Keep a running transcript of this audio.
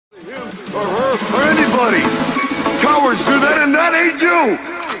everybody. Cowards do that and that ain't you.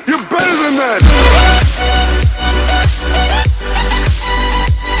 You're better than that.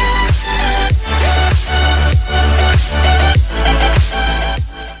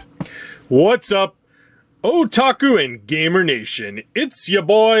 What's up, Otaku and Gamer Nation? It's your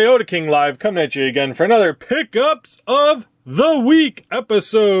boy Oda King Live coming at you again for another Pickups of the Week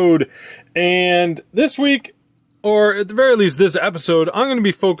episode. And this week, or at the very least this episode, I'm going to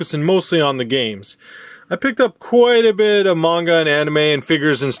be focusing mostly on the games. I picked up quite a bit of manga and anime and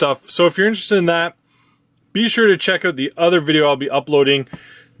figures and stuff, so if you're interested in that, be sure to check out the other video I'll be uploading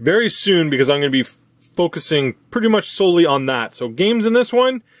very soon, because I'm going to be focusing pretty much solely on that. So games in this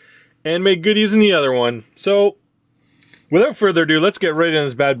one, and make goodies in the other one. So, without further ado, let's get right into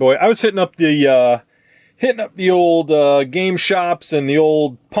this bad boy. I was hitting up the old game shops and the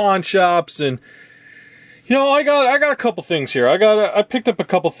old pawn shops, and you know, I got a couple things here. I picked up a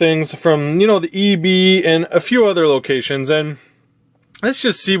couple things from, you know, the EB and a few other locations, and let's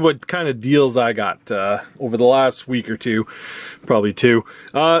just see what kind of deals I got over the last week or two, probably two.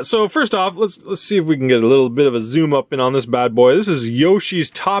 So first off, let's see if we can get a little bit of a zoom up in on this bad boy. This is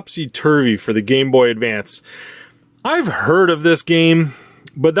Yoshi's Topsy Turvy for the Game Boy Advance. I've heard of this game,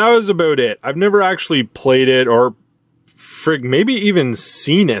 but that was about it. I've never actually played it or maybe even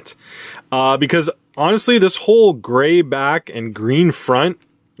seen it, because honestly, this whole gray back and green front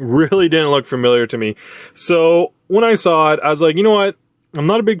really didn't look familiar to me. So when I saw it, I was like, you know what? I'm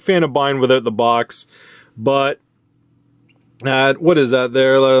not a big fan of buying without the box, but what is that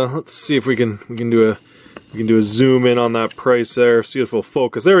there? Let's see if we can do a zoom in on that price there. See if we'll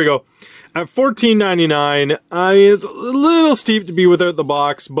focus. There we go. At $14.99. It's a little steep to be without the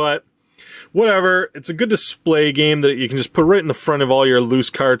box, but whatever. It's a good display game that you can just put right in the front of all your loose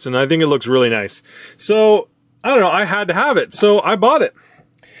carts, and I think it looks really nice. So I don't know. I had to have it, so I bought it.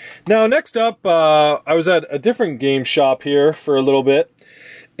 Now, next up, I was at a different game shop here for a little bit,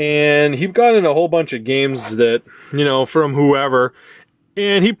 and he got in a whole bunch of games that, you know, from whoever,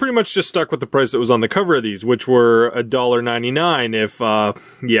 and he pretty much just stuck with the price that was on the cover of these, which were $1.99 if,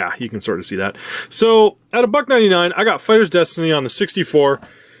 yeah, you can sort of see that. So, at $1.99, I got Fighter's Destiny on the 64,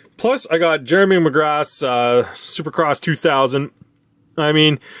 plus I got Jeremy McGrath's Supercross 2000. I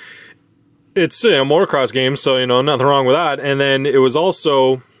mean, it's a motocross game, so, you know, nothing wrong with that. And then it was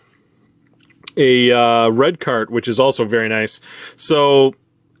also a red cart, which is also very nice. So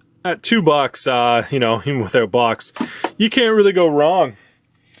at $2, you know, even without box, you can't really go wrong.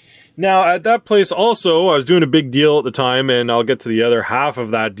 Now at that place also, I was doing a big deal at the time, and I'll get to the other half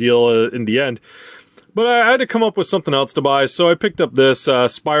of that deal in the end. But I had to come up with something else to buy, so I picked up this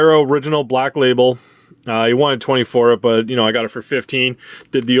Spyro Original Black Label. He wanted 20 for it, but, you know, I got it for 15.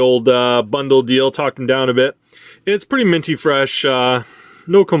 Did the old bundle deal, talked him down a bit. It's pretty minty fresh,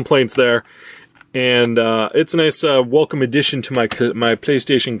 no complaints there. And it's a nice welcome addition to my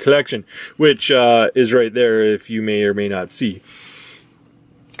PlayStation collection, which is right there if you may or may not see.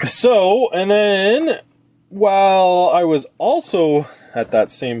 So, and then, while I was also at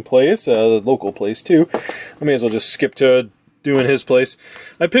that same place, the local place too, I may as well just skip to doing his place.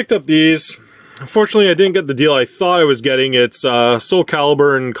 I picked up these. Unfortunately, I didn't get the deal I thought I was getting. It's Soul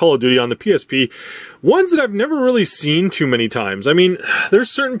Calibur and Call of Duty on the PSP. Ones that I've never really seen too many times. I mean, there's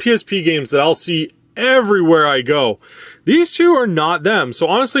certain PSP games that I'll see everywhere I go. These two are not them. So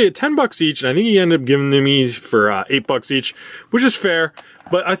honestly, at $10 each, and I think he ended up giving them me for $8 each, which is fair.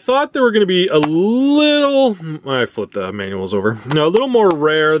 But I thought they were going to be a little... I flipped the manuals over. No, a little more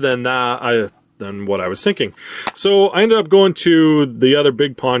rare than that. Than what I was thinking. So I ended up going to the other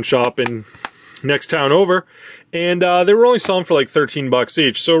big pawn shop in next town over, and they were only selling for like $13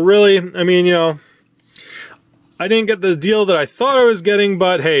 each. So really, I mean, you know, I didn't get the deal that I thought I was getting,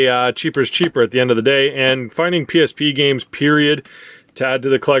 but hey, cheaper is cheaper at the end of the day, and finding PSP games, period, to add to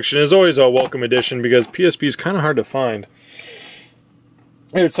the collection is always a welcome addition, because PSP is kind of hard to find.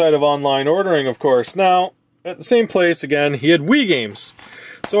 Outside of online ordering, of course. Now, at the same place, again, he had Wii games.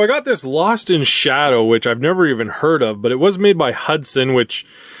 So I got this Lost in Shadow, which I've never even heard of, but it was made by Hudson, which,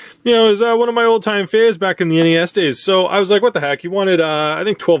 you know, is one of my old-time faves back in the NES days. So I was like, what the heck? He wanted, I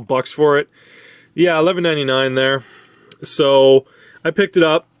think, $12 for it. Yeah, $11.99 there. So I picked it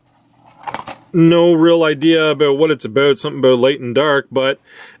up. No real idea about what it's about. Something about light and dark. But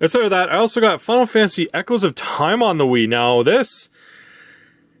outside of that, I also got Final Fantasy Echoes of Time on the Wii. Now, this...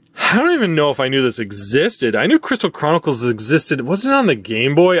 I don't even know if I knew this existed. I knew Crystal Chronicles existed. Was it on the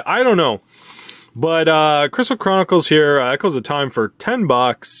Game Boy? I don't know. But Crystal Chronicles here, Echoes of Time for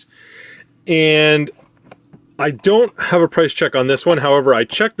 $10. And I don't have a price check on this one. However, I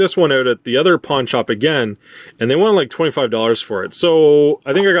checked this one out at the other pawn shop again, and they wanted like $25 for it. So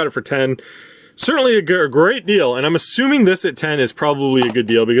I think I got it for $10. certainly a great deal, and I'm assuming this at 10 is probably a good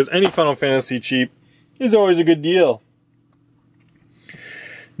deal, because any Final Fantasy cheap is always a good deal.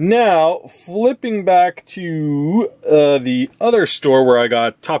 Now, flipping back to the other store where I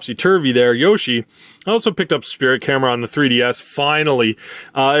got topsy-turvy there, Yoshi, I also picked up Spirit Camera on the 3DS, finally.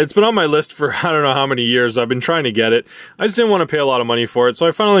 It's been on my list for I don't know how many years. I've been trying to get it. I just didn't want to pay a lot of money for it, so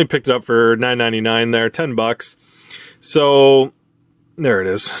I finally picked it up for $9.99 there, 10 bucks. So, there it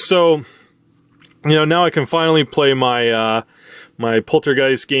is. So, you know, now I can finally play my my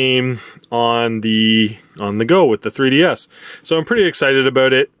Poltergeist game on the go with the 3DS. So I'm pretty excited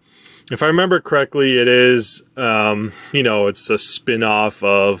about it. If I remember correctly, it is, you know, it's a spin-off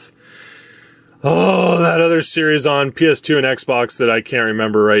of, that other series on PS2 and Xbox that I can't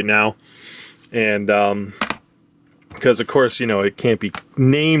remember right now. And, because of course, you know, it can't be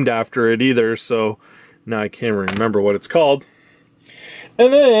named after it either, so now I can't remember what it's called.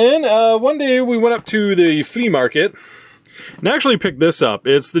 And then, one day we went up to the flea market and actually picked this up.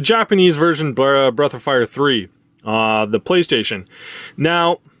 It's the Japanese version, Breath of Fire 3, the PlayStation.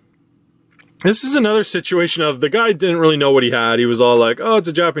 Now, this is another situation of the guy didn't really know what he had. He was all like, oh, it's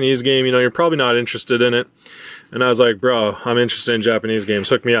a Japanese game, you know, you're probably not interested in it. And I was like, bro, I'm interested in Japanese games,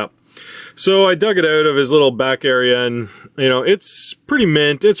 hook me up. So I dug it out of his little back area, and, you know, it's pretty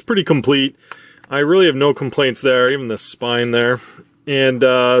mint, it's pretty complete. I really have no complaints there, even the spine there. And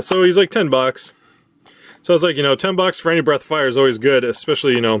so he's like 10 bucks. So I was like, you know, 10 bucks for any Breath of Fire is always good,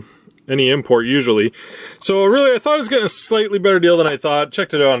 especially, you know, any import usually. So really, I thought I was getting a slightly better deal than I thought.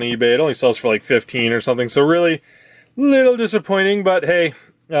 Checked it out on eBay. It only sells for like 15 or something. So really, little disappointing, but hey,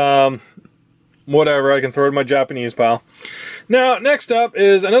 whatever. I can throw it in my Japanese pile. Now, next up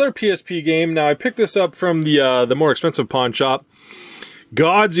is another PSP game. Now, I picked this up from the more expensive pawn shop.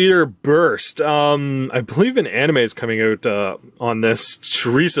 God's Eater Burst. I believe an anime is coming out on this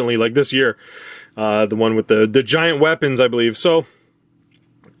recently, like this year. The one with the giant weapons, I believe. So,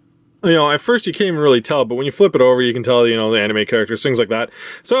 you know, at first you can't even really tell, but when you flip it over, you can tell, you know, the anime characters, things like that.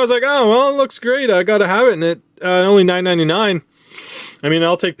 So I was like, oh, well, it looks great. I gotta have it, and it only $9.99. I mean,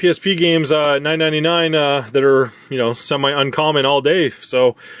 I'll take PSP games at $9.99 that are, you know, semi-uncommon all day.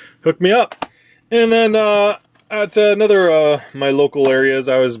 So, hook me up. And then at another my local areas,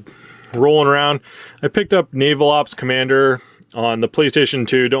 I was rolling around. I picked up Naval Ops Commander on the PlayStation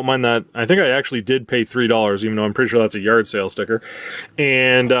 2. Don't mind that. I think I actually did pay $3, even though I'm pretty sure that's a yard sale sticker.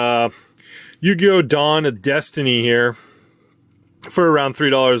 And Yu-Gi-Oh! Dawn of Destiny here for around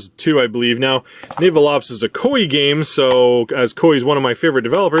 $3 too, I believe. Now, Naval Ops is a Koei game, so as Koei is one of my favorite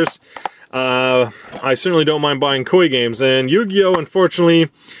developers, I certainly don't mind buying Koei games. And Yu-Gi-Oh! Unfortunately,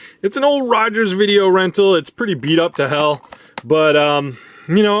 it's an old Rogers video rental. It's pretty beat up to hell, but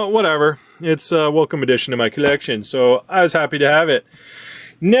you know, whatever. It's a welcome addition to my collection, so I was happy to have it.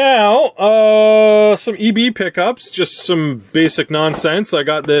 Now, some EB pickups, just some basic nonsense. I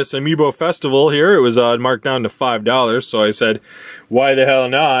got this Amiibo Festival here. It was marked down to $5, so I said, why the hell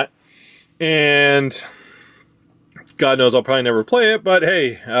not? And God knows I'll probably never play it, but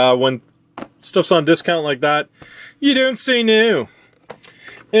hey, when stuff's on discount like that, you don't say no.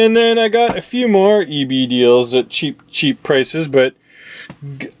 And then I got a few more EB deals at cheap prices, but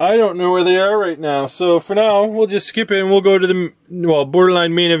I don't know where they are right now. So for now, we'll just skip it and we'll go to the, well,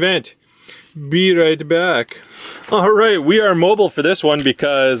 borderline main event. Be right back. Alright, we are mobile for this one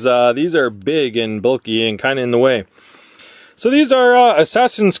because these are big and bulky and kind of in the way. So these are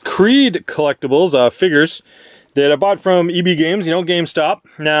Assassin's Creed collectibles, figures, that I bought from EB Games, you know, GameStop.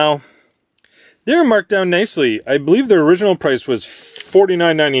 Now, they're marked down nicely. I believe their original price was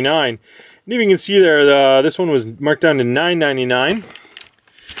 $49.99. And even you can see there, this one was marked down to $9.99.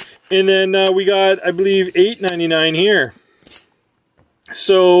 And then we got, I believe, $8.99 here.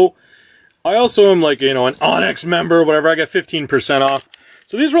 So, I also am like, you know, an Onyx member, whatever. I got 15% off.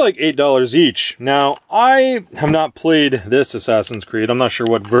 So these were like $8 each. Now, I have not played this Assassin's Creed. I'm not sure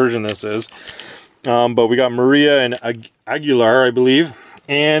what version this is. But we got Maria and Aguilar, I believe.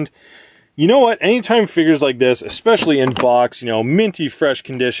 And you know what? Anytime figures like this, especially in box, you know, minty fresh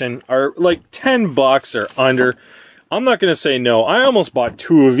condition, are like 10 bucks or under, I'm not going to say no. I almost bought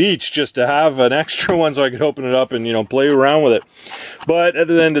 2 of each just to have an extra one so I could open it up and, you know, play around with it. But at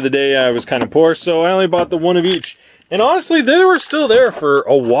the end of the day, I was kind of poor, so I only bought the 1 of each. And honestly, they were still there for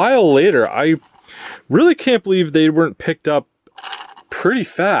a while later. I really can't believe they weren't picked up pretty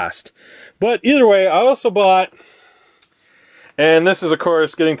fast. But either way, I also bought, and this is, of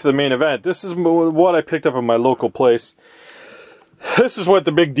course, getting to the main event. This is what I picked up at my local place. This is what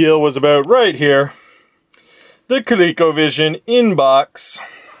the big deal was about right here. The ColecoVision inbox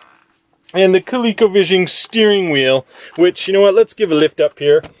and the ColecoVision steering wheel, which, you know what, let's give a lift up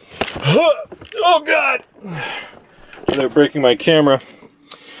here. Oh God! Without breaking my camera.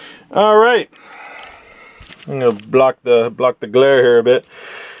 All right, I'm gonna block the glare here a bit.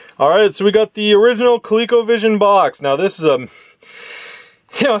 All right, so we got the original ColecoVision box. Now this is a,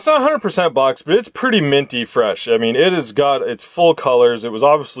 you know, it's not 100% box, but it's pretty minty fresh. I mean, it has got its full colors. It was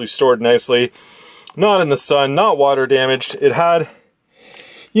obviously stored nicely, not in the sun, not water damaged. It had,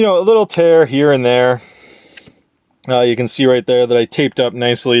 you know, a little tear here and there. You can see right there that I taped up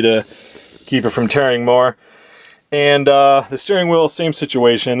nicely to keep it from tearing more. And the steering wheel, same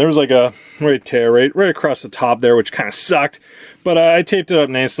situation. There was like a tear right across the top there, which kind of sucked. But I taped it up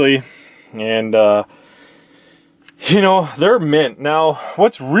nicely. And, you know, they're mint. Now,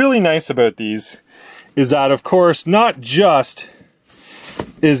 what's really nice about these is that, of course, not just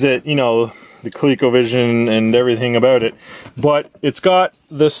is it, you know, the ColecoVision and everything about it, but it's got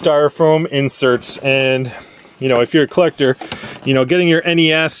the styrofoam inserts. And, you know, if you're a collector, you know, getting your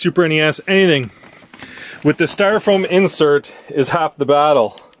NES, Super NES, anything with the styrofoam insert is half the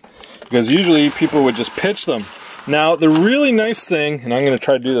battle, because usually people would just pitch them. Now, the really nice thing, and I'm going to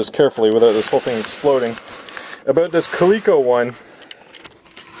try to do this carefully without this whole thing exploding, about this Coleco one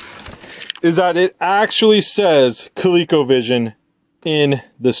is that it actually says ColecoVision in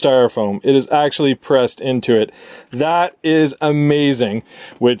the styrofoam. It is actually pressed into it. That is amazing.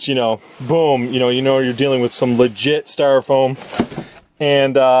 Which, you know, boom, you know you're dealing with some legit styrofoam.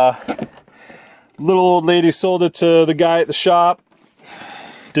 And little old lady sold it to the guy at the shop.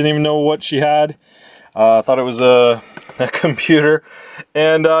 Didn't even know what she had. Thought it was a computer.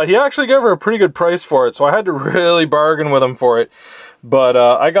 And he actually gave her a pretty good price for it, so I had to really bargain with him for it. But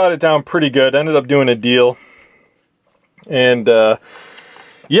I got it down pretty good. Ended up doing a deal. And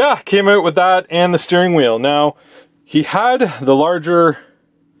yeah, came out with that and the steering wheel. Now, he had the larger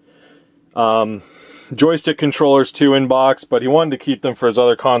joystick controllers too in box, but he wanted to keep them for his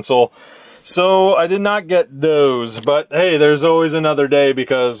other console. So I did not get those, but hey, there's always another day,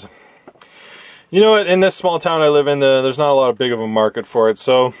 because you know what, in this small town I live in, there's not a lot of big of a market for it,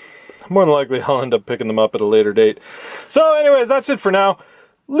 so more than likely I'll end up picking them up at a later date. So anyways, that's it for now.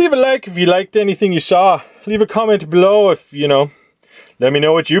 Leave a like if you liked anything you saw. Leave a comment below if, you know, let me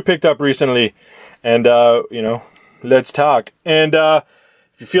know what you picked up recently. And, you know, let's talk. And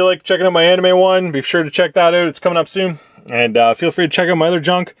if you feel like checking out my anime one, be sure to check that out. It's coming up soon. And feel free to check out my other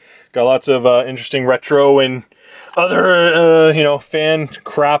junk. Got lots of interesting retro and other, you know, fan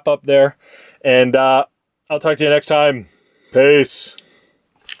crap up there. And I'll talk to you next time. Peace.